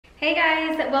Hey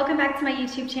guys, welcome back to my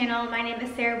YouTube channel. My name is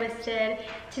Sarah Wisted.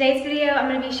 Today's video, I'm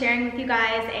going to be sharing with you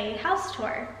guys a house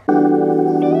tour.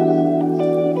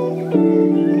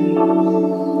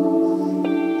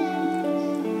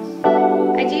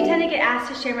 I do tend to get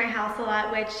asked to share my house a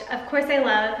lot, which of course I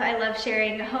love. I love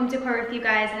sharing home decor with you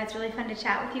guys, and it's really fun to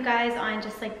chat with you guys on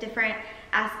just like different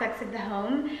aspects of the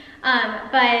home.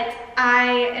 But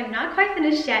I am not quite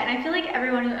finished yet, and I feel like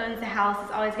everyone who owns a house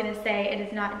is always going to say it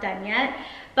is not done yet.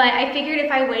 But I figured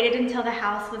if I waited until the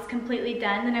house was completely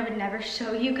done, then I would never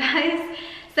show you guys.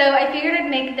 So I figured I'd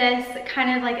make this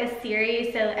kind of like a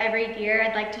series, so every year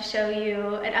I'd like to show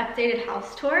you an updated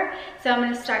house tour. So I'm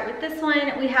going to start with this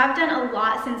one. We have done a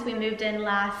lot since we moved in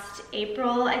last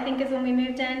April, I think is when we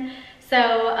moved in.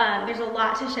 So there's a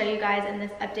lot to show you guys in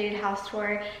this updated house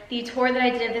tour. The tour that I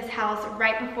did of this house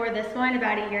right before this one,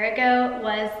 about a year ago,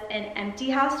 was an empty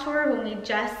house tour when we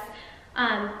just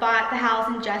bought the house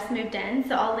and just moved in.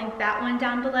 So I'll link that one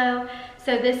down below.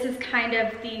 So this is kind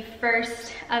of the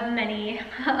first of many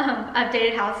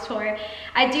updated house tour.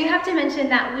 I do have to mention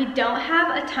that we don't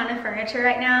have a ton of furniture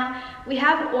right now. We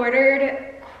have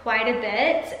ordered quite a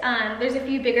bit. There's a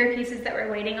few bigger pieces that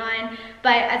we're waiting on,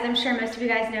 but as I'm sure most of you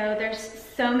guys know, there's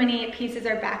so many pieces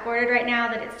are back ordered right now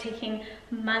that it's taking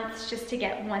months just to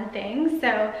get one thing.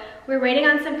 So we're waiting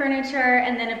on some furniture,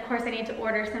 and then of course I need to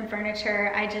order some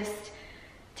furniture. I just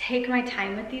take my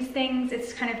time with these things.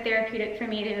 It's kind of therapeutic for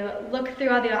me to look through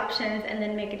all the options and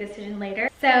then make a decision later.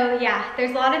 So yeah,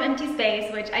 there's a lot of empty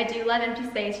space, which I do love empty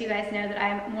space. You guys know that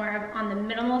I'm more on the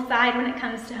minimal side when it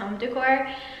comes to home decor.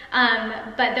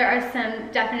 But there are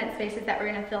some definite spaces that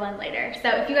we're gonna fill in later. So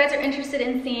if you guys are interested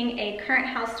in seeing a current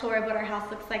house tour of what our house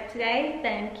looks like today,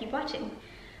 then keep watching.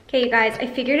 Okay, you guys, I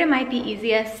figured it might be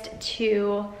easiest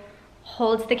to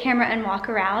hold the camera and walk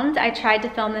around. I tried to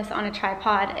film this on a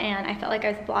tripod and I felt like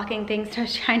I was blocking things that I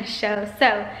was trying to show.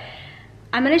 So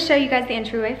I'm gonna show you guys the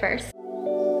entryway first.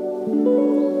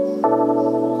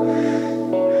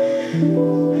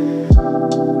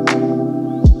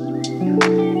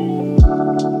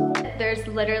 There's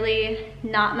literally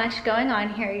not much going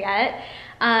on here yet.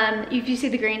 If you see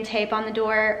the green tape on the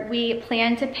door, we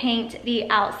plan to paint the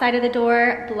outside of the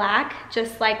door black,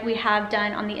 just like we have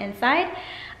done on the inside.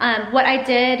 What I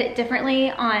did differently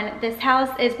on this house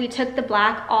is we took the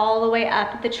black all the way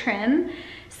up the trim.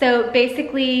 So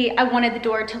basically I wanted the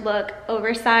door to look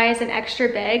oversized and extra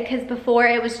big, because before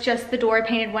it was just the door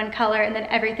painted one color and then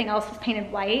everything else was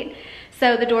painted white.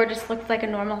 So the door just looked like a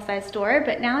normal sized door,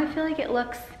 but now I feel like it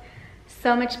looks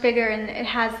so much bigger and it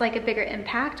has like a bigger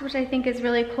impact, which I think is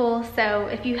really cool. So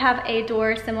if you have a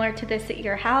door similar to this at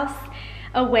your house,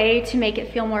 a way to make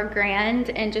it feel more grand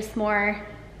and just more,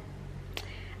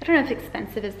 I don't know if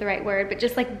expensive is the right word, but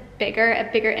just like a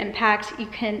bigger impact, you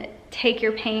can take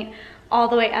your paint all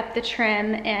the way up the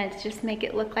trim and just make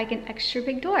it look like an extra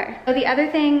big door. So the other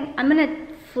thing, I'm gonna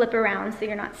flip around so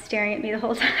you're not staring at me the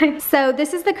whole time. So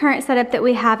this is the current setup that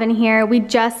we have in here. We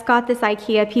just got this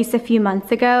IKEA piece a few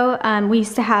months ago. We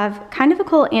used to have kind of a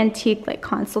cool antique like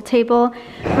console table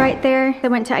right there. I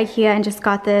went to IKEA and just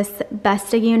got this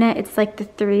Besta unit. It's like the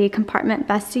 3-compartment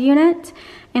Besta unit.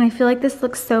 And I feel like this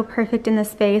looks so perfect in this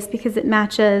space because it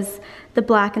matches the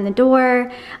black in the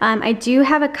door. I do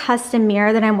have a custom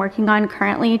mirror that I'm working on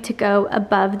currently to go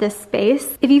above this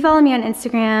space. If you follow me on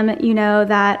Instagram, you know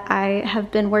that I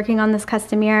have been working on this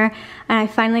custom mirror and I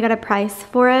finally got a price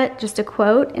for it, just a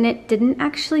quote, and it didn't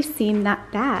actually seem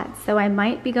that bad. So I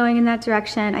might be going in that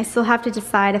direction. I still have to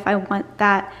decide if I want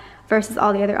that versus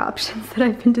all the other options that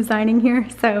I've been designing here.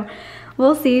 So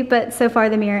we'll see, but so far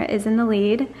the mirror is in the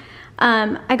lead.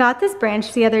 I got this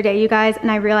branch the other day, you guys,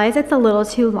 and I realized it's a little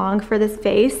too long for this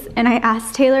vase, and I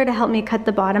asked Taylor to help me cut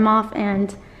the bottom off,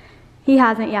 and he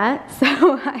hasn't yet, so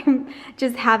I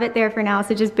just have it there for now,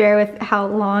 so just bear with how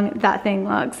long that thing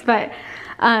looks. But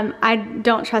I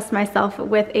don't trust myself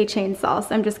with a chainsaw,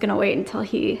 so I'm just gonna wait until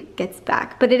he gets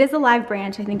back. But it is a live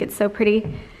branch. I think it's so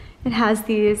pretty. It has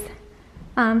these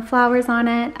flowers on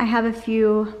it. I have a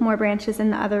few more branches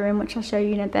in the other room, which I'll show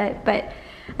you in a bit, but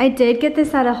I did get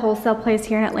this at a wholesale place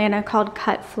here in Atlanta called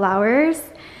Cut Flowers,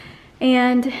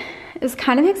 and it was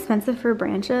kind of expensive for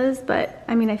branches, but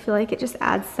I mean, I feel like it just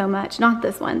adds so much. Not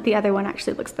this one, the other one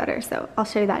actually looks better, so I'll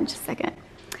show you that in just a second.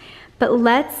 But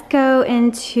let's go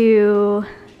into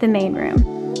the main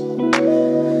room.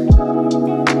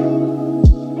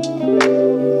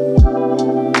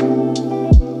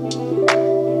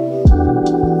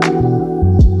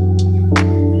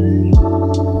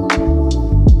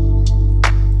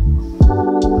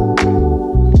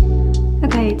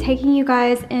 Taking you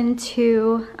guys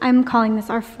into, I'm calling this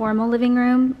our formal living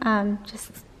room.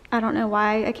 I don't know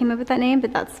why I came up with that name,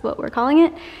 but that's what we're calling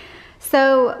it.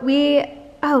 So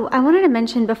I wanted to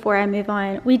mention before I move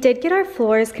on, we did get our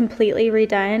floors completely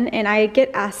redone, and I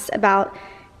get asked about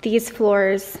these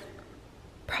floors,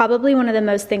 probably one of the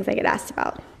most things I get asked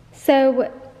about.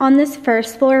 So on this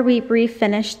first floor, we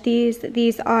refinished these.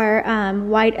 These are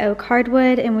white oak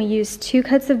hardwood, and we used 2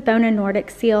 coats of Bona Nordic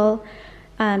Seal.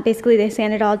 Basically they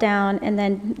sand it all down, and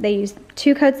then they used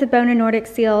 2 coats of Bona Nordic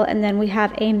Seal, and then we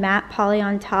have a matte poly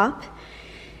on top.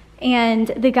 And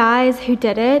the guys who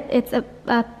did it, it's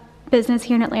a business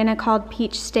here in Atlanta called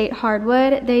Peach State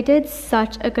Hardwood. They did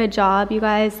such a good job, you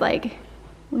guys. Like,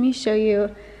 let me show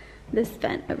you this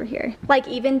vent over here. Like,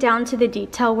 even down to the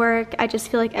detail work, I just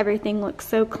feel like everything looks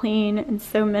so clean and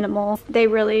so minimal. They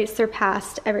really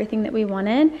surpassed everything that we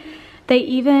wanted.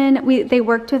 They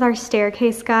worked with our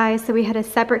staircase guys, so we had a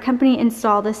separate company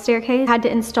install the staircase. Had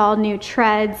to install new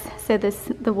treads, so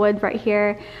the wood right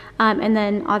here, and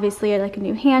then obviously like a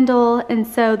new handle. And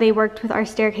so they worked with our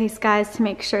staircase guys to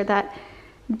make sure that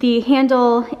the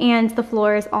handle and the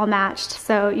floors all matched.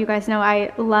 So you guys know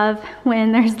I love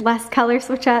when there's less color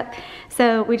switch up,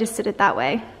 so we just did it that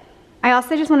way. I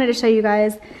also just wanted to show you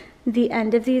guys the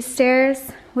end of these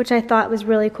stairs, which I thought was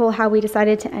really cool how we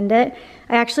decided to end it.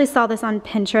 I actually saw this on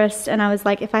Pinterest, and I was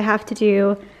like, if I have to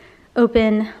do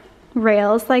open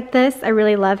rails like this, I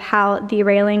really love how the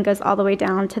railing goes all the way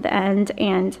down to the end,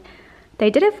 and they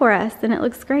did it for us, and it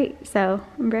looks great, so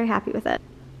I'm very happy with it.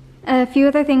 A few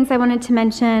other things I wanted to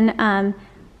mention,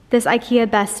 this IKEA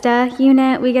Besta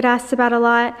unit we get asked about a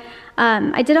lot.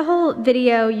 I did a whole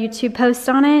video YouTube post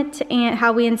on it and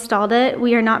how we installed it.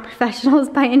 We are not professionals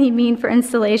by any means for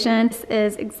installation. This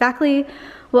is exactly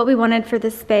what we wanted for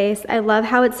this space. I love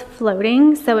how it's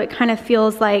floating, so it kind of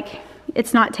feels like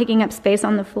it's not taking up space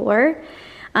on the floor.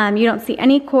 You don't see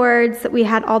any cords. We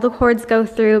had all the cords go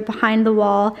through behind the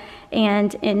wall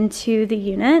and into the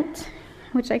unit,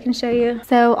 which I can show you.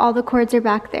 So all the cords are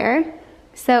back there.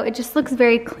 So it just looks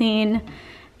very clean,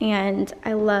 and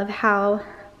I love how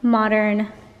modern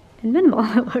and minimal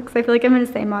it looks. I feel like I'm gonna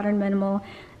say modern minimal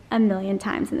a million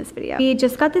times in this video. We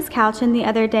just got this couch in the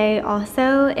other day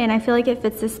also, and I feel like it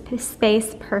fits this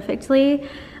space perfectly.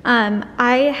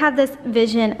 I have this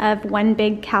vision of one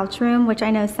big couch room, which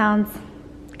I know sounds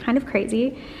kind of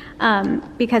crazy,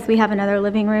 because we have another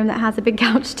living room that has a big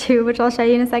couch too, which I'll show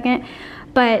you in a second.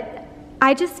 But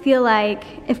I just feel like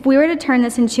if we were to turn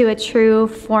this into a true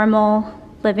formal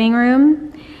living room,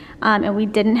 and we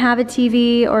didn't have a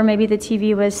TV, or maybe the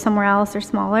TV was somewhere else or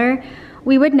smaller,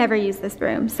 we would never use this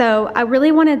room. So I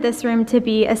really wanted this room to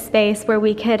be a space where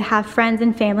we could have friends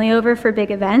and family over for big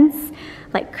events,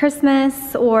 like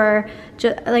Christmas or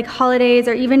like holidays,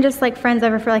 or even just like friends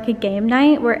over for like a game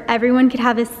night where everyone could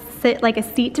have a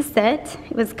seat to sit.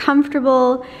 It was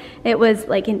comfortable. It was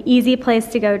like an easy place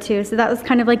to go to. So that was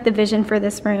kind of like the vision for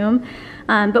this room.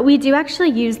 But we do actually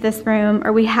use this room,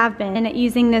 or we have been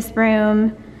using this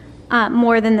room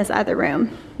more than this other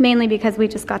room, mainly because we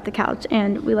just got the couch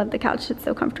and we love the couch. It's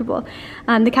so comfortable.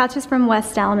 The couch is from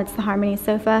West Elm. It's the Harmony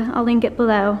sofa. I'll link it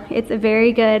below. It's a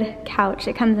very good couch.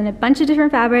 It comes in a bunch of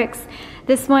different fabrics.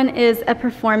 This one is a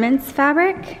performance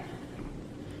fabric.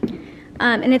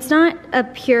 And it's not a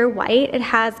pure white. It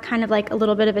has kind of like a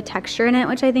little bit of a texture in it,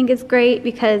 which I think is great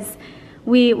because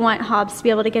we want Hobbs to be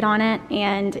able to get on it,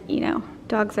 and you know,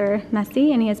 dogs are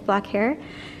messy and he has black hair.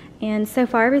 And so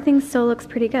far everything still looks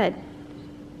pretty good.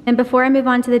 And before I move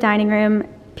on to the dining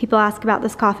room, people ask about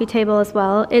this coffee table as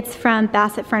well. It's from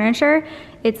Bassett Furniture.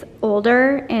 It's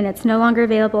older and it's no longer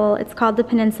available. It's called the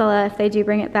Peninsula if they do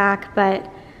bring it back, but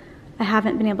I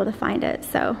haven't been able to find it,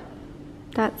 so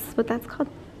that's what that's called.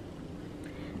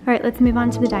 All right, let's move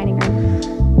on to the dining room.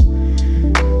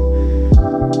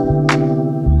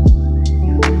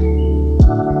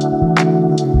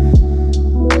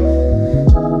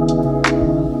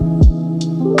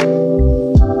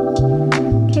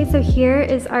 So here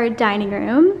is our dining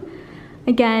room.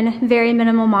 Again, very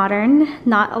minimal modern,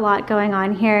 not a lot going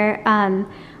on here.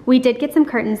 We did get some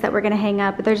curtains that we're gonna hang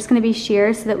up, but they're just gonna be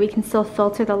sheer so that we can still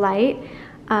filter the light,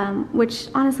 which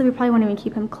honestly we probably won't even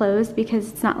keep them closed because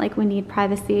it's not like we need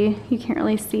privacy. You can't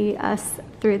really see us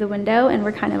through the window, and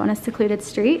we're kind of on a secluded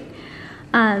street.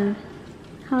 Hobbs,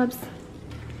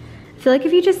 I feel like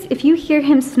if you hear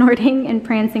him snorting and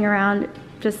prancing around,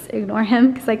 just ignore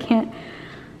him because I can't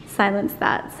silence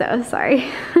that, so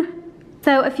sorry.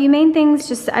 So a few main things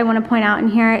just I want to point out in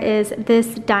here is this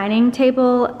dining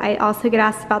table. I also get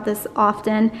asked about this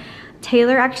often.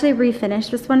 Taylor actually refinished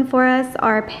this one for us.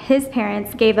 His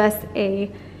parents gave us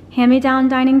a hand-me-down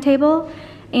dining table,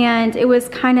 and it was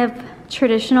kind of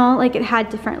traditional. Like, it had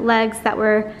different legs that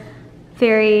were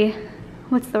very,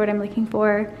 what's the word I'm looking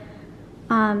for?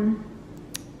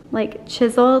 like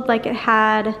chiseled, like it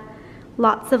had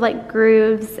lots of like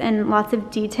grooves and lots of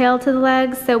detail to the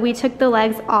legs. So we took the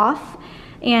legs off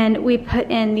and we put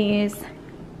in these,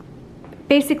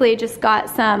 basically just got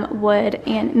some wood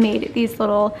and made these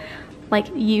little like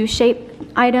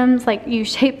U-shaped items, like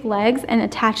U-shaped legs, and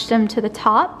attached them to the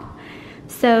top.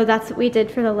 So that's what we did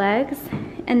for the legs.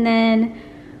 And then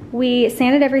we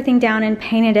sanded everything down and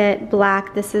painted it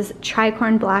black. This is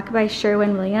Tricorn Black by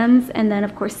Sherwin Williams, and then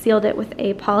of course sealed it with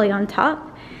a poly on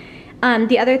top.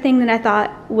 The other thing that I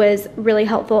thought was really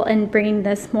helpful in bringing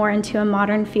this more into a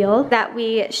modern feel, that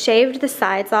we shaved the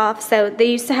sides off. So they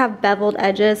used to have beveled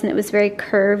edges and it was very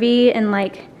curvy and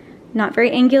like not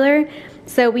very angular.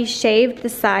 So we shaved the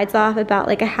sides off about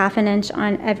like a ½ inch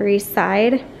on every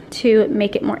side to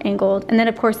make it more angled. And then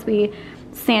of course we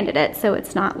sanded it so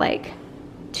it's not like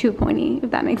too pointy,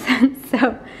 if that makes sense.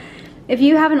 So if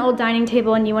you have an old dining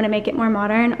table and you want to make it more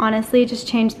modern, honestly just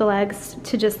change the legs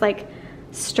to just like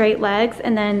straight legs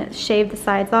and then shave the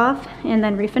sides off and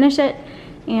then refinish it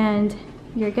and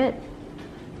you're good.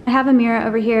 I have a mirror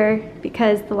over here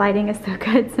because the lighting is so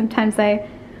good. Sometimes I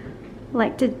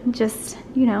like to just,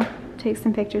 you know, take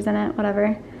some pictures in it,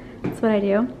 whatever. That's what I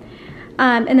do.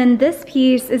 And then this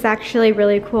piece is actually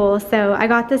really cool. So I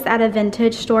got this at a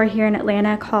vintage store here in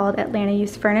Atlanta called Atlanta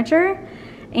Used Furniture,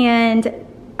 and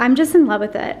I'm just in love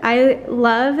with it. I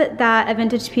love that a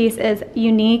vintage piece is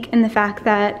unique in the fact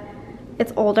that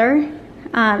it's older.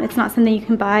 It's not something you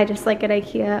can buy just like at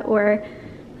IKEA or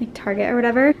like Target or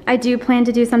whatever. I do plan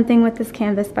to do something with this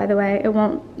canvas, by the way. It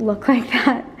won't look like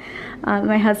that.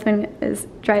 My husband is,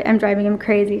 I'm driving him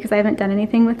crazy because I haven't done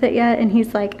anything with it yet, and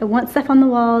he's like, I want stuff on the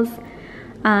walls.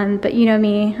 But you know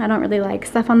me, I don't really like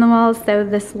stuff on the walls, so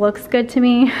this looks good to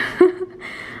me.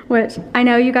 Which I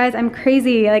know, you guys, I'm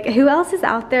crazy. Like, who else is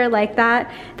out there like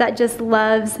that, that just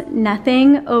loves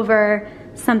nothing over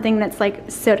something that's like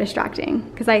so distracting?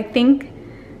 Because I think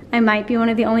I might be one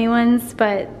of the only ones,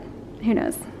 but who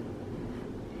knows.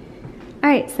 All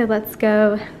right, so let's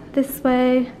go this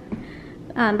way.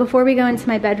 Before we go into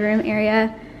my bedroom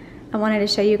area, I wanted to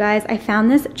show you guys, I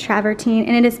found this travertine,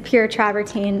 and it is pure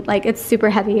travertine. Like, it's super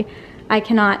heavy. I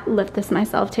cannot lift this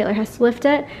myself. Taylor has to lift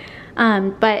it.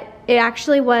 But it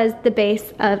actually was the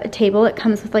base of a table. It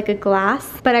comes with like a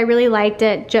glass, but I really liked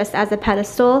it just as a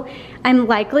pedestal. I'm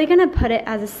likely gonna put it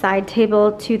as a side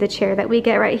table to the chair that we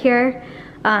get right here.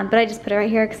 But I just put it right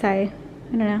here because I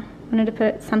don't know, wanted to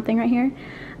put something right here.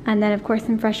 And then of course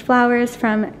some fresh flowers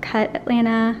from Cut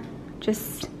Atlanta,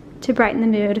 just to brighten the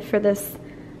mood for this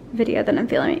video that I'm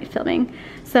filming.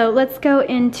 So let's go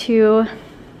into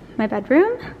my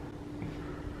bedroom.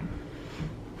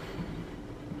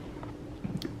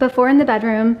 Before in the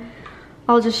bedroom,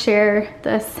 I'll just share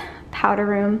this powder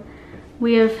room.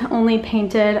 We have only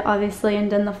painted, obviously,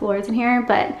 and done the floors in here,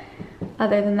 but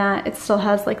other than that, it still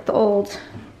has like the old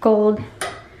gold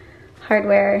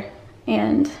hardware,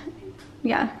 and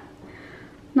yeah,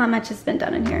 not much has been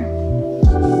done in here.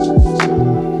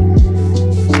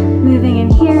 Moving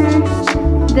in here,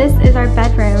 this is our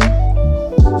bedroom.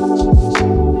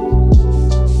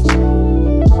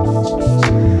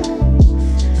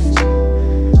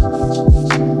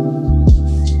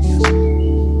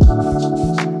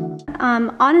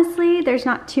 Honestly, there's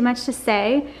not too much to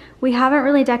say. We haven't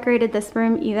really decorated this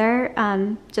room either,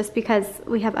 just because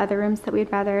we have other rooms that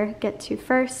we'd rather get to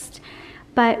first.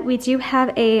 But we do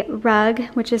have a rug,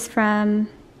 which is from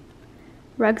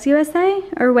Rugs USA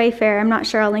or Wayfair. I'm not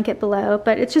sure, I'll link it below,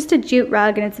 but it's just a jute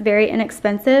rug and it's very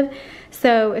inexpensive.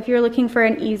 So if you're looking for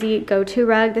an easy go-to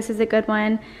rug, this is a good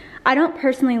one. I don't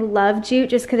personally love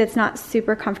jute just because it's not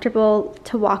super comfortable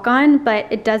to walk on,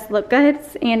 but it does look good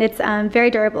and it's very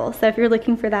durable. So if you're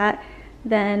looking for that,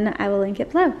 then I will link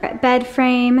it below. Bed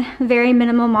frame, very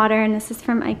minimal modern. This is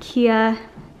from IKEA.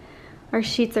 Our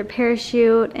sheets are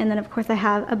parachute, and then of course I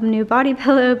have a new body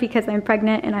pillow because I'm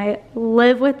pregnant and I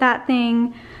live with that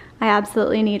thing. I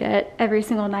absolutely need it every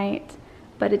single night,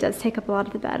 but it does take up a lot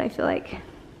of the bed, I feel like.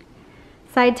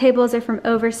 Side tables are from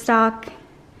Overstock.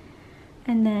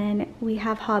 And then we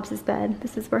have Hobbs's bed.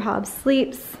 This is where Hobbs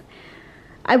sleeps.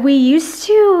 He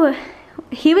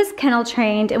was kennel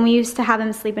trained and we used to have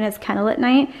him sleep in his kennel at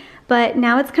night, but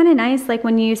now it's kind of nice, like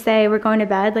when you say we're going to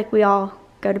bed, like we all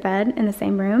go to bed in the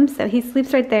same room. So he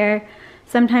sleeps right there.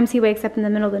 Sometimes he wakes up in the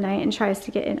middle of the night and tries to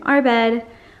get in our bed,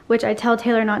 which I tell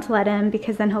Taylor not to let him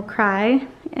because then he'll cry,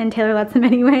 and Taylor lets him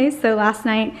anyway. So last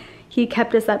night he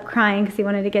kept us up crying because he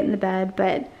wanted to get in the bed,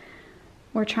 but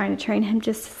we're trying to train him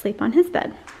just to sleep on his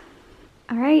bed.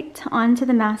 All right, on to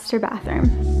the master bathroom.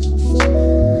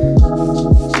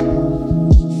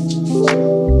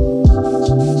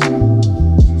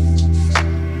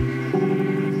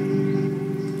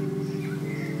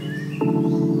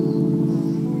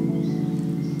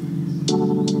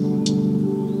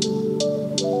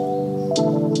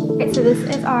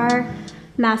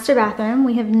 master bathroom.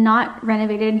 We have not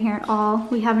renovated in here at all.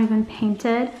 We haven't even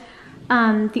painted.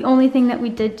 The only thing that we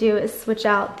did do is switch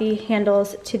out the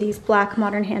handles to these black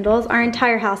modern handles. Our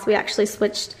entire house, we actually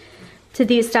switched to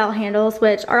these style handles,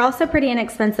 which are also pretty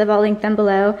inexpensive. I'll link them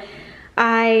below.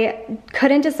 I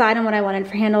couldn't decide on what I wanted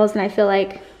for handles, and I feel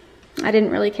like I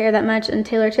didn't really care that much, and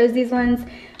Taylor chose these ones.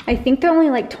 I think they're only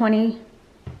like 20,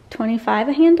 25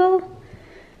 a handle,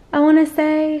 I want to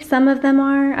say. Some of them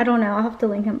are, I don't know, I'll have to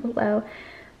link them below.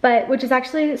 But which is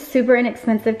actually super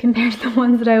inexpensive compared to the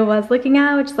ones that I was looking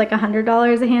at, which is like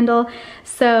 $100 a handle.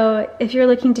 So if you're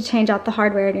looking to change out the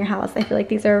hardware in your house, I feel like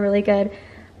these are a really good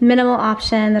minimal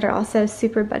option that are also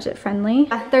super budget friendly.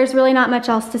 There's really not much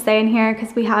else to say in here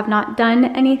because we have not done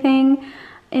anything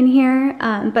in here,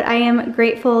 but I am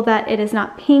grateful that it is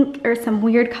not pink or some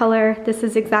weird color. This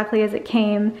is exactly as it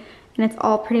came, and it's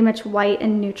all pretty much white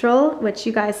and neutral, which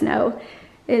you guys know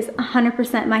is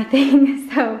 100% my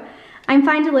thing. So I'm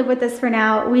fine to live with this for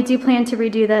now. We do plan to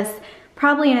redo this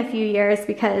probably in a few years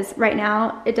because right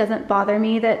now it doesn't bother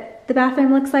me that the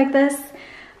bathroom looks like this.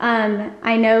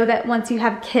 I know that once you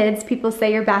have kids, people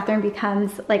say your bathroom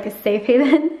becomes like a safe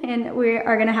haven, and we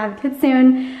are gonna have kids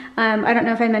soon. I don't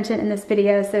know if I mentioned in this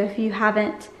video, so if you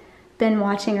haven't been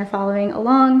watching or following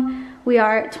along, we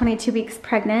are 22 weeks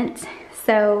pregnant,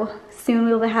 so soon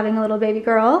we'll be having a little baby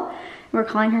girl. We're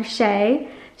calling her Shay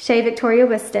Victoria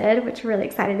Wisted, which we're really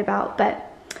excited about.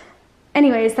 But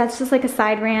anyways, that's just like a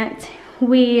side rant.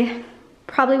 We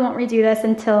probably won't redo this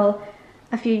until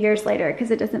a few years later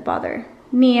because it doesn't bother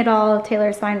me at all.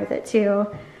 Taylor's fine with it too.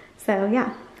 So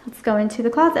yeah, let's go into the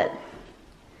closet.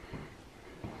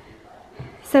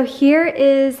 So here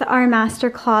is our master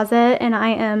closet, and I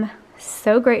am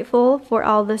so grateful for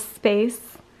all this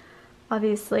space.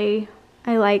 Obviously,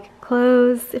 I like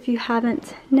clothes, if you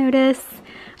haven't noticed.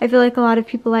 I feel like a lot of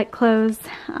people like clothes,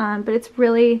 but it's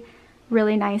really,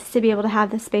 really nice to be able to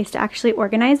have the space to actually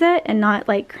organize it and not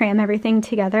like cram everything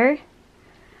together.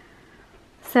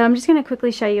 So I'm just gonna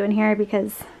quickly show you in here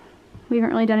because we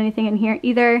haven't really done anything in here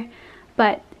either,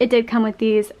 but it did come with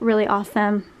these really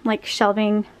awesome like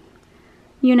shelving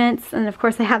units, and of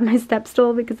course I have my step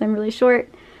stool because I'm really short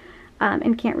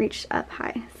and can't reach up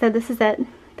high. So this is it.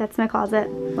 That's my closet.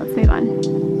 Let's move on.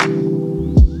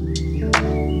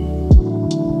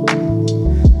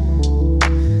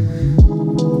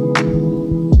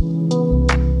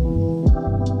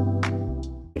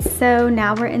 So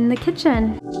now we're in the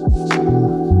kitchen.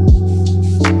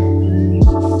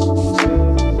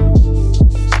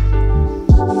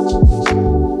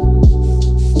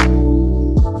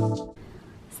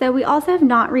 So we also have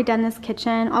not redone this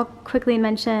kitchen. I'll quickly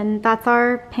mention that's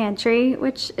our pantry,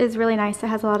 which is really nice. It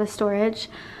has a lot of storage,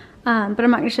 but I'm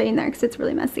not gonna show you in there because it's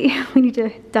really messy. We need to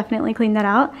definitely clean that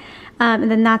out. And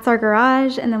then that's our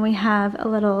garage, and then we have a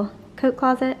little coat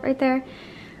closet right there.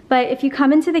 But if you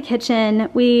come into the kitchen,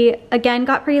 we again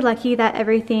got pretty lucky that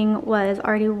everything was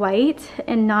already white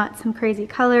and not some crazy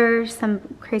colors, some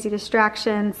crazy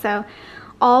distractions. So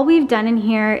all we've done in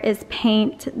here is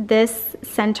paint this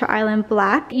center island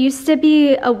black. It used to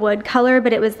be a wood color,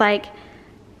 but it was like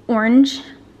orange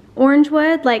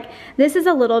wood. Like this is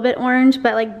a little bit orange,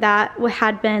 but like that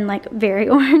had been like very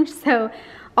orange. So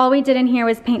all we did in here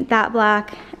was paint that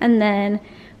black, and then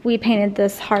we painted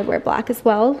this hardware black as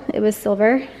well. It was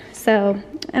silver. So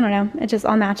I don't know, it just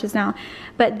all matches now.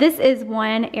 But this is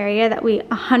one area that we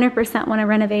 100% want to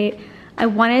renovate. I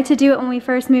wanted to do it when we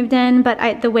first moved in,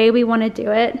 but the way we want to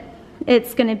do it,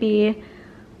 it's going to be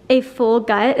a full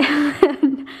gut.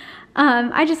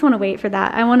 I just want to wait for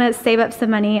that. I want to save up some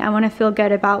money. I want to feel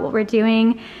good about what we're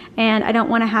doing, and I don't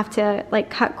want to have to like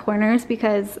cut corners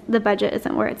because the budget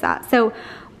isn't where it's at. So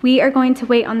we are going to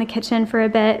wait on the kitchen for a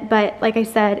bit, but like I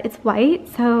said, it's white,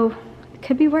 so it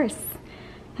could be worse.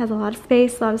 It has a lot of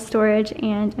space, a lot of storage,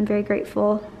 and I'm very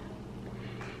grateful.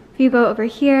 If you go over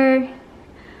here,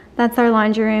 that's our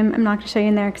laundry room. I'm not gonna show you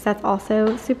in there because that's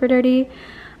also super dirty.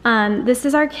 This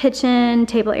is our kitchen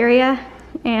table area,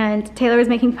 and Taylor was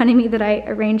making fun of me that I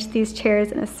arranged these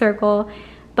chairs in a circle,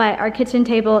 but our kitchen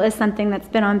table is something that's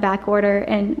been on back order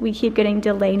and we keep getting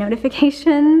delay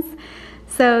notifications.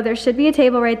 So there should be a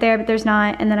table right there, but there's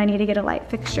not, and then I need to get a light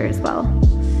fixture as well.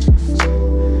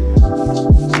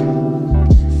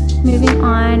 Moving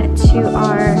on to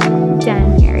our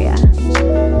den area.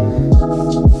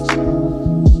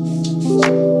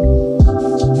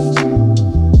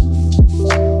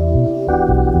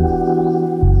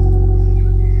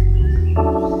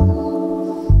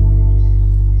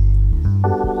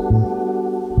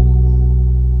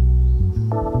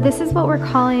 This is what we're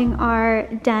calling our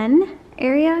den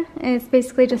area. It's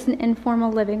basically just an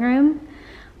informal living room.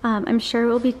 I'm sure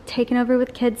we'll be taking over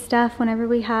with kids stuff whenever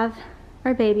we have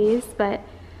our babies, but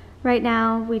right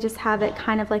now we just have it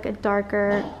kind of like a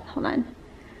darker, hold on.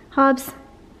 Hobbs,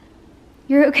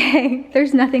 you're okay.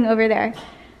 There's nothing over there.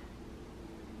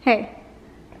 Hey.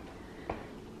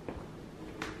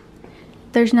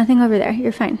 There's nothing over there,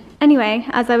 you're fine. Anyway,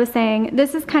 as I was saying,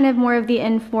 this is kind of more of the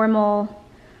informal,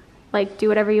 like do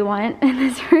whatever you want in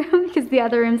this room, because the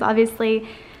other room's obviously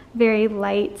very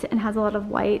light and has a lot of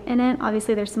white in it.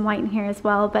 Obviously there's some white in here as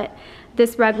well, but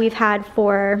this rug we've had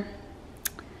for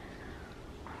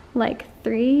like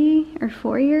 3 or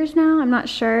 4 years now, I'm not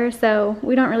sure, so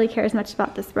we don't really care as much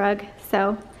about this rug.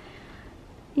 So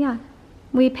yeah,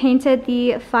 we painted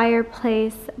the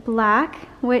fireplace black,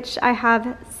 which I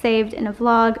have saved in a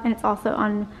vlog, and it's also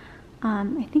on,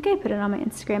 I think I put it on my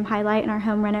Instagram highlight and our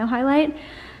home reno highlight.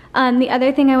 The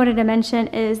other thing I wanted to mention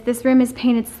is this room is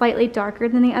painted slightly darker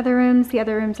than the other rooms. The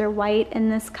other rooms are white,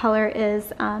 and this color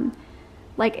is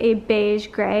like a beige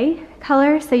gray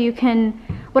color. So you can,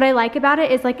 what I like about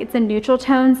it is like it's a neutral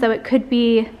tone, so it could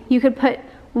be, you could put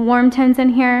warm tones in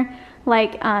here,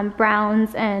 like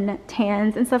browns and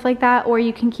tans and stuff like that, or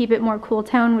you can keep it more cool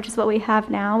tone, which is what we have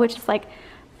now, which is like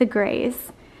the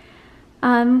grays.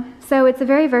 So it's a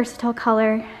very versatile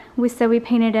color. So we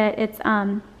painted it, it's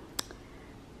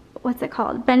what's it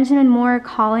called? Benjamin Moore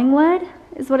Collingwood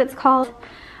is what it's called.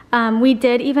 We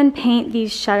did even paint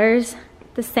these shutters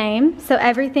the same. So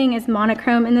everything is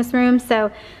monochrome in this room.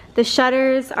 So the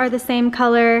shutters are the same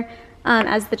color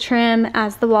as the trim,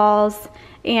 as the walls,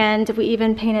 and we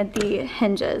even painted the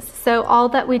hinges. So all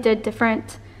that we did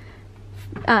different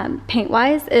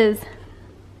paint-wise is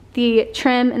the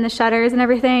trim and the shutters and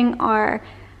everything are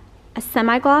a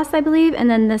semi-gloss, I believe, and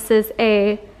then this is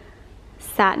a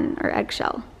satin or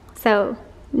eggshell. So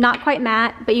not quite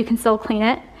matte, but you can still clean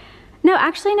it. No,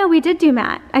 actually, no, we did do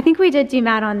matte. I think we did do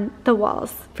matte on the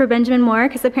walls for Benjamin Moore,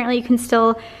 because apparently you can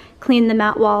still clean the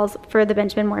matte walls for the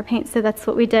Benjamin Moore paint. So that's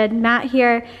what we did, matte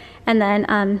here, and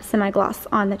then semi-gloss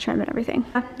on the trim and everything.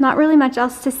 Not really much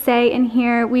else to say in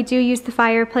here. We do use the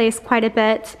fireplace quite a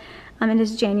bit. It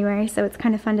is January, so it's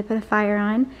kind of fun to put a fire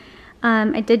on.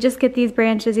 I did just get these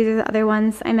branches. These are the other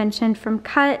ones I mentioned from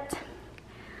Cut.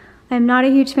 I'm not a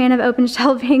huge fan of open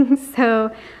shelving,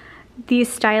 so the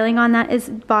styling on that is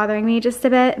bothering me just a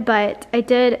bit, but I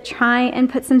did try and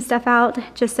put some stuff out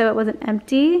just so it wasn't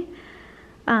empty,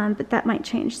 but that might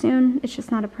change soon. It's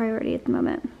just not a priority at the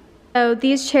moment. So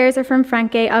these chairs are from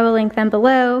Frontgate. I will link them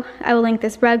below. I will link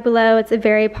this rug below. It's a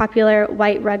very popular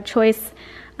white rug choice.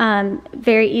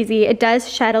 Very easy. It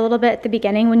does shed a little bit at the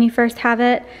beginning when you first have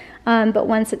it, but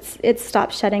once it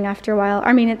stops shedding after a while.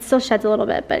 I mean, it still sheds a little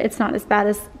bit, but it's not as bad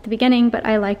as the beginning, but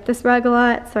I like this rug a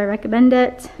lot, so I recommend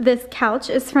it. This couch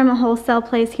is from a wholesale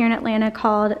place here in Atlanta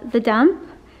called The Dump,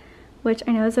 which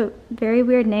I know is a very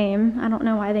weird name. I don't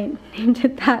know why they named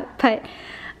it that, but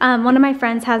one of my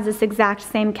friends has this exact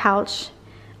same couch,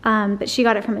 but she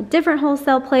got it from a different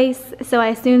wholesale place, so I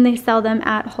assume they sell them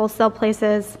at wholesale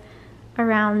places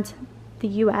around the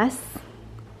US.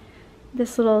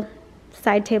 This little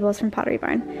side table is from Pottery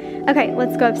Barn. Okay,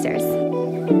 let's go upstairs.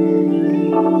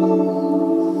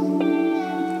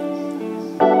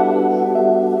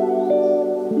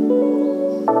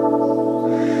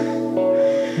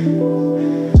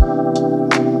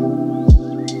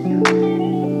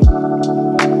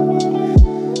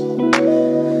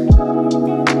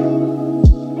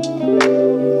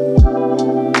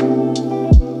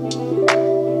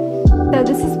 So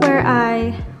this is where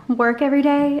I work every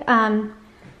day.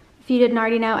 If you didn't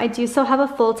already know, I do still have a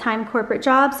full-time corporate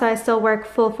job, so I still work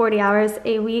full 40 hours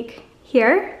a week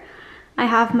here. I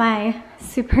have my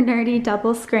super nerdy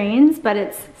double screens, but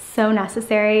it's so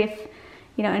necessary if,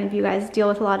 you know, any of you guys deal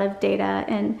with a lot of data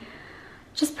and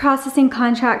just processing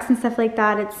contracts and stuff like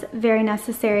that. It's very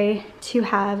necessary to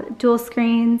have dual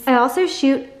screens. I also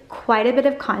shoot quite a bit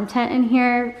of content in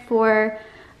here for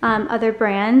other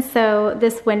brands, so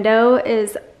this window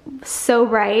is so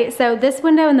bright. So this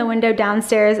window and the window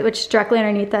downstairs, which directly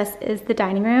underneath us is the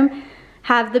dining room,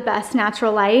 have the best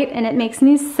natural light, and it makes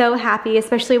me so happy,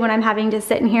 especially when I'm having to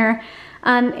sit in here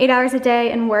 8 hours a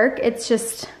day and work. It's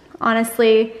just,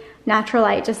 honestly, natural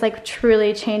light just like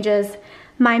truly changes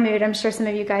my mood. I'm sure some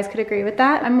of you guys could agree with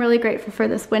that. I'm really grateful for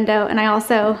this window, and I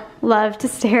also love to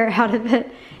stare out of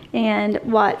it and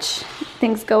watch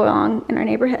things go along in our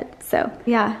neighborhood. So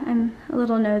yeah, I'm a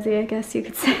little nosy, I guess you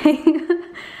could say.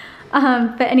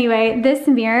 But anyway, this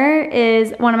mirror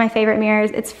is one of my favorite mirrors.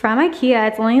 It's from IKEA.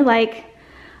 It's only like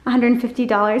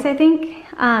 $150, I think.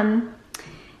 And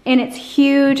it's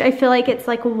huge. I feel like it's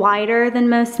like wider than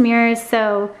most mirrors,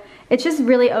 so it's just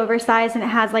really oversized, and it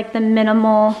has like the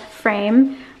minimal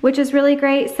frame, which is really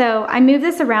great. So I moved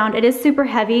this around. It is super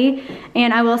heavy,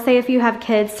 and I will say if you have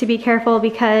kids to be careful,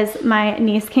 because my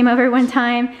niece came over one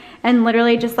time and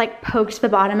literally just like poked the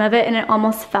bottom of it and it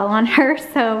almost fell on her.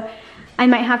 So I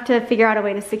might have to figure out a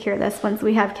way to secure this once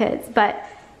we have kids, but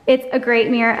it's a great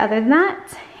mirror other than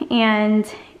that.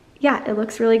 And yeah, it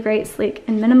looks really great, sleek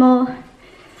and minimal.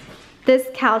 This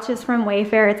couch is from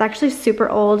Wayfair. It's actually super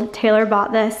old. Taylor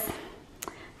bought this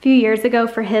a few years ago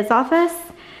for his office.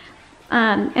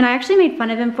 And I actually made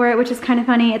fun of him for it, which is kind of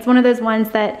funny. It's one of those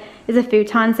ones that is a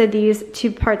futon, so these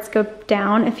two parts go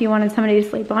down if you wanted somebody to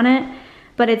sleep on it.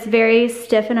 But it's very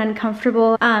stiff and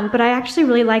uncomfortable. But I actually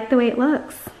really like the way it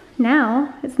looks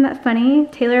now. Isn't that funny?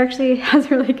 Taylor actually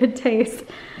has really good taste.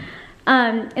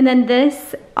 And then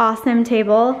this awesome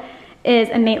table is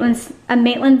a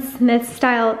Maitland Smith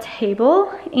style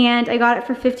table, and I got it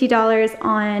for $50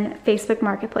 on Facebook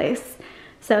Marketplace.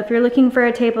 So if you're looking for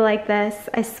a table like this,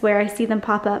 I swear I see them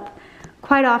pop up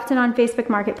quite often on Facebook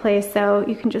Marketplace, so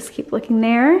you can just keep looking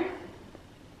there.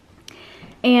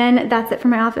 And that's it for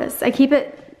my office. I keep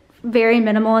it very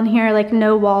minimal in here, like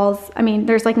no walls. I mean,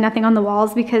 there's like nothing on the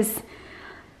walls because,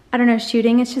 I don't know,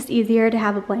 shooting, it's just easier to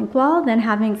have a blank wall than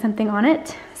having something on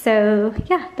it. So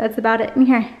yeah, that's about it in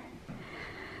here.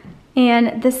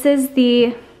 And this is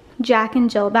the Jack and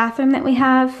Jill bathroom that we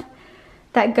have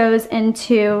that goes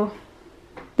into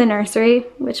the nursery,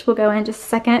 which we'll go in just a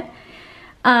second.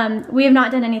 We have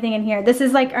not done anything in here. This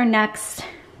is like our next,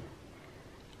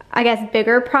 I guess,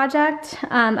 bigger project,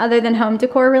 other than home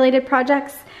decor related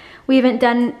projects. We haven't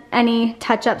done any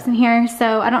touch-ups in here,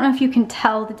 so I don't know if you can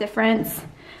tell the difference.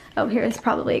 Oh, here's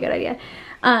probably a good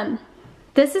idea.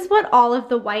 This is what all of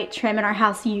the white trim in our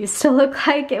house used to look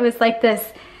like. It was like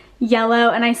this yellow,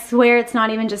 and I swear it's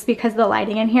not even just because of the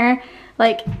lighting in here.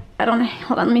 Like, I don't know,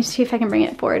 hold on, let me see if I can bring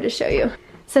it forward to show you.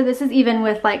 So this is even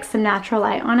with like some natural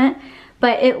light on it,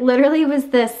 but it literally was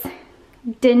this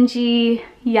dingy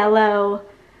yellow.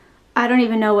 I don't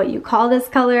even know what you call this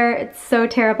color. It's so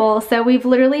terrible. So we've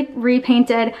literally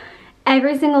repainted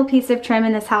every single piece of trim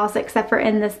in this house except for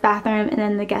in this bathroom and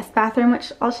then the guest bathroom,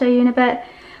 which I'll show you in a bit,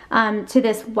 to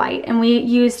this white. And we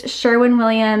used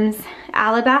Sherwin-Williams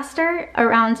Alabaster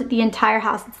around the entire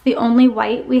house. It's the only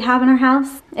white we have in our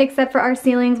house, except for our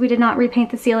ceilings. We did not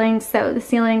repaint the ceilings, so the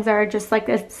ceilings are just like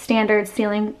a standard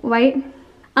ceiling white.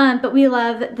 But we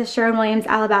love the Sherwin-Williams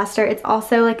Alabaster. It's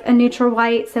also like a neutral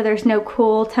white, so there's no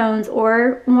cool tones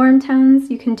or warm tones.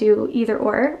 You can do either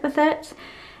or with it.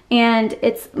 And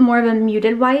it's more of a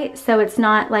muted white, so it's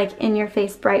not like in your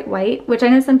face bright white, which I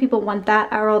know some people want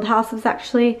that. Our old house was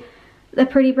actually a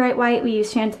pretty bright white. We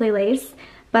used Chantilly lace,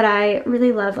 but I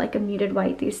really love like a muted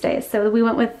white these days. So we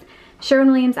went with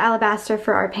Sherwin-Williams Alabaster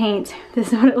for our paint.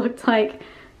 This is what it looked like.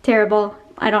 Terrible.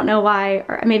 I don't know why,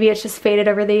 or maybe it's just faded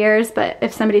over the years, but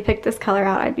if somebody picked this color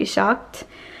out, I'd be shocked.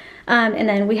 And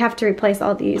then we have to replace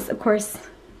all these. Of course,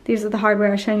 these are the hardware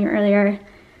I was showing you earlier.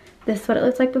 This is what it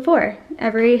looked like before.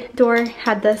 Every door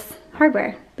had this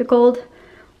hardware, the gold,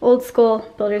 old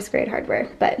school builder's grade hardware,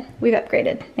 but we've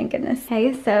upgraded, thank goodness.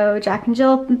 Okay, so Jack and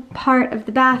Jill part of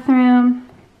the bathroom.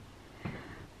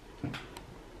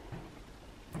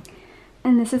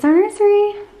 And this is our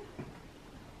nursery.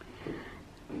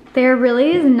 There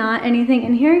really is not anything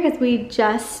in here because we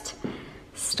just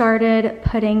started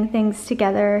putting things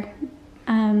together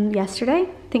yesterday.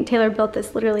 I think Taylor built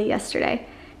this literally yesterday.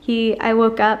 I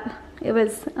woke up, it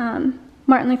was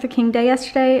Martin Luther King Day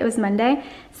yesterday, it was Monday,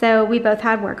 so we both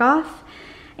had work off,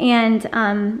 and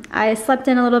I slept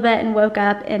in a little bit and woke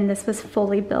up and this was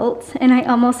fully built, and I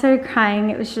almost started crying.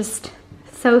 It was just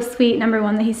so sweet, number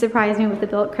one, that he surprised me with the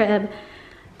built crib,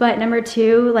 but number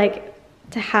two, like,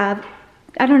 to have,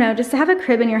 I don't know, just to have a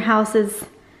crib in your house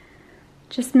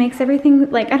just makes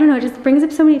everything, like, I don't know, it just brings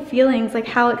up so many feelings, like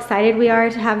how excited we are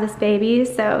to have this baby.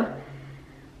 So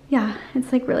yeah,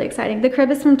 it's like really exciting. The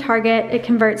crib is from Target. It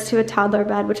converts to a toddler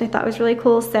bed, which I thought was really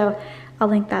cool, so I'll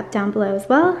link that down below as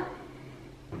well.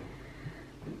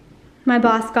 My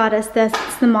boss got us this.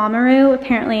 It's the Mamaroo.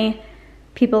 Apparently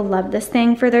people love this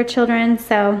thing for their children,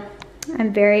 so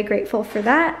I'm very grateful for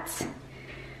that.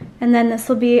 And then this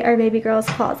will be our baby girl's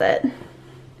closet.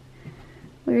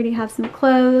 We already have some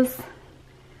clothes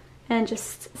and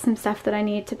just some stuff that I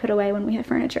need to put away when we have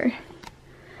furniture.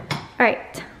 All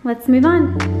right, let's move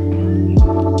on.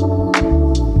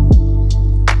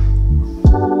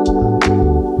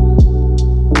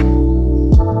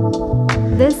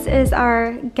 This is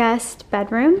our guest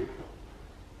bedroom.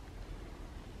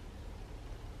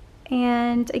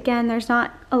 And again, there's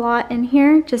not a lot in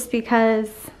here just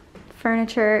because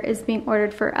furniture is being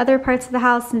ordered for other parts of the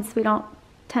house since we don't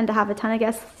tend to have a ton of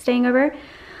guests staying over.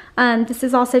 This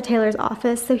is also Taylor's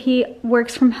office, so he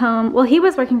works from home. Well, he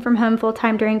was working from home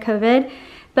full-time during COVID,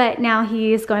 but now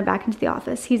he's going back into the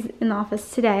office. He's in the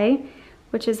office today,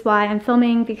 which is why I'm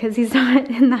filming, because he's not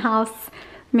in the house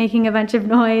making a bunch of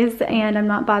noise, and I'm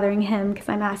not bothering him because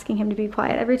I'm asking him to be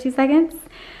quiet every 2 seconds.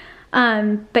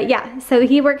 But yeah, so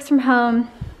he works from home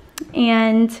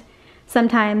and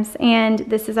sometimes, and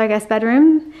this is our guest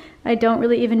bedroom. I don't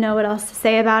really even know what else to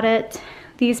say about it.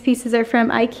 These pieces are from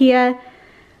IKEA,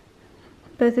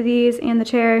 both of these and the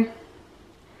chair.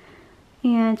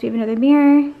 And we have another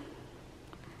mirror.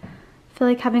 I feel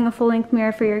like having a full-length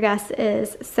mirror for your guests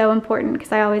is so important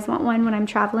because I always want one when I'm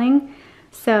traveling.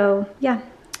 So yeah,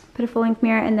 put a full-length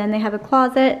mirror, and then they have a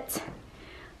closet,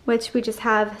 which we just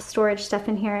have storage stuff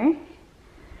in here,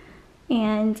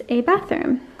 and a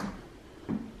bathroom,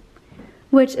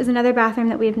 which is another bathroom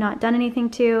that we have not done anything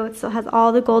to. It still has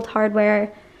all the gold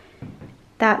hardware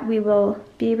that we will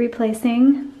be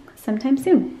replacing sometime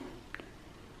soon.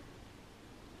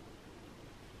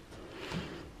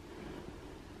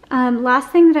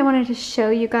 Last thing that I wanted to show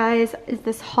you guys is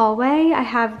this hallway. I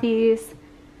have these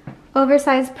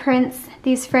oversized prints.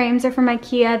 These frames are from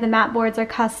IKEA, the mat boards are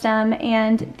custom,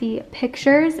 and the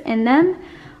pictures in them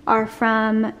are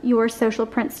from Your Social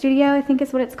Print Studio, I think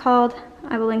is what it's called.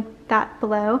 I will link that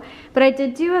below. But I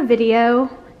did do a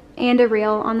video and a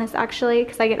reel on this actually,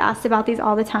 because I get asked about these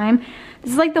all the time.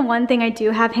 This is like the one thing I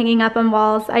do have hanging up on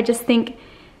walls. I just think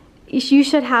you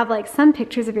should have like some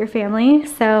pictures of your family,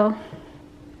 so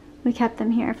we kept them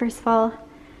here. First of all,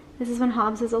 this is when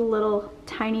Hobbs was a little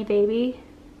tiny baby.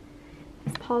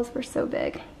 His paws were so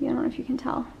big. I don't know if you can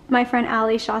tell. My friend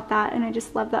Allie shot that, and I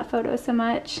just love that photo so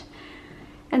much.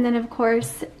 And then of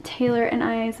course, Taylor and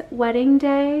I's wedding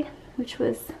day, which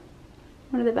was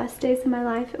one of the best days of my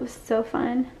life. It was so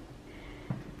fun.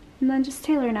 And then just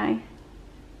Taylor and I.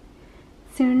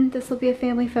 Soon this will be a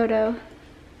family photo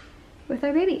with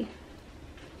our baby.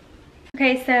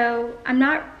 Okay, so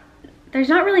there's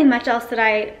not really much else that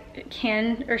I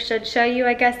can or should show you,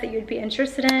 I guess, that you'd be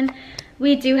interested in.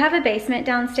 We do have a basement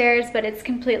downstairs, but it's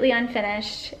completely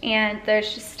unfinished, and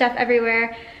there's just stuff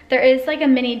everywhere. There is like a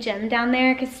mini gym down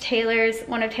there because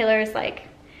one of Taylor's, like,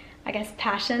 I guess,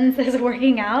 passions is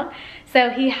working out. So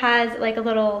he has like a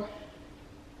little,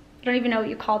 I don't even know what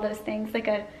you call those things, like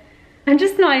I'm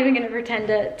just not even gonna pretend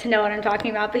to know what I'm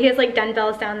talking about, but he has like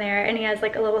dumbbells down there, and he has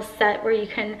like a little set where you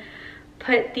can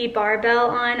put the barbell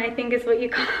on, I think is what you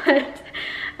call it.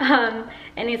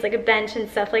 And he has like a bench and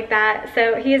stuff like that.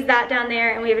 So he has that down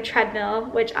there, and we have a treadmill,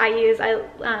 which I use.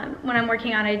 When I'm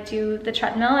working on, I do the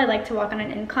treadmill. I like to walk on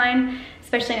an incline,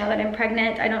 especially now that I'm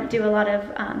pregnant. I don't do a lot of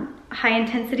high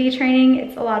intensity training.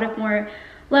 It's a lot of more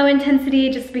low intensity,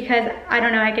 just because, I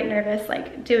don't know, I get nervous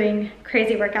like doing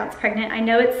crazy workouts pregnant. I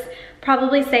know it's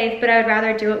probably safe, but I would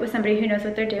rather do it with somebody who knows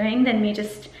what they're doing than me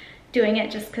just doing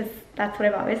it just because that's what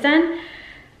I've always done.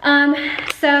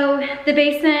 So the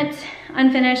basement,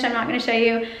 unfinished, I'm not gonna show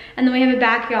you. And then we have a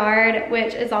backyard,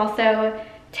 which is also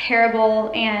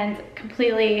terrible and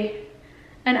completely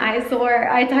an eyesore.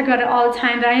 I talk about it all the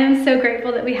time, but I am so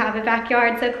grateful that we have a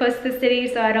backyard so close to the city,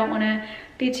 so I don't wanna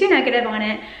be too negative on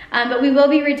it. But we will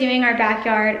be redoing our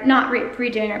backyard, not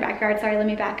redoing our backyard, sorry, let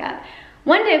me back up.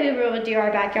 One day we will do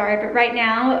our backyard, but right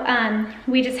now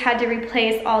we just had to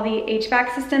replace all the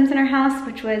HVAC systems in our house,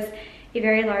 which was a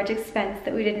very large expense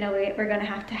that we didn't know we were gonna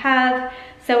have to have.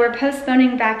 So we're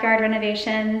postponing backyard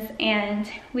renovations, and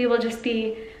we will just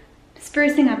be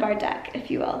sprucing up our deck,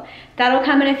 if you will. That'll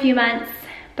come in a few months,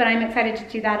 but I'm excited to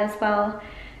do that as well.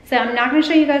 So I'm not gonna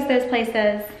show you guys those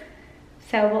places,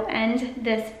 so we'll end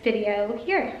this video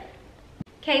here.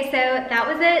 Okay, so that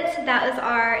was it. That was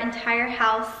our entire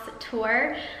house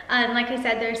tour. Like I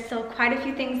said, there's still quite a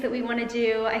few things that we want to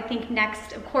do. I think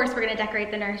next, of course, we're going to decorate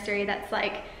the nursery. That's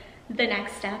like the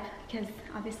next step, because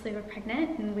obviously we're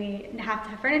pregnant and we have to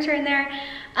have furniture in there.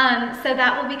 So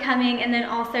that will be coming, and then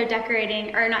also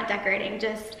decorating, or not decorating,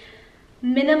 just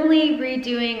minimally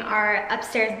redoing our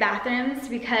upstairs bathrooms,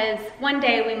 because one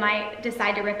day we might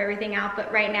decide to rip everything out,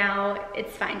 but right now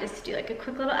it's fine just to do like a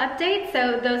quick little update.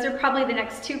 So those are probably the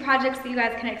next 2 projects that you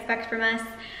guys can expect from us.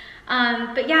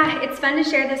 But yeah, it's fun to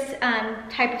share this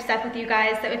type of stuff with you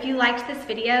guys. So if you liked this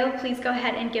video, please go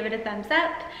ahead and give it a thumbs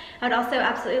up. I would also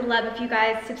absolutely love if you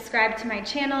guys subscribe to my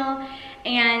channel.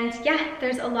 And yeah,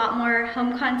 there's a lot more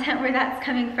home content where that's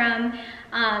coming from,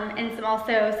 and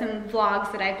also some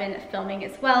vlogs that I've been filming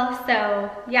as well.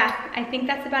 So yeah, I think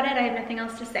that's about it. I have nothing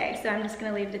else to say, so I'm just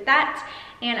gonna leave it at that,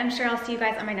 and I'm sure I'll see you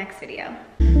guys on my next video.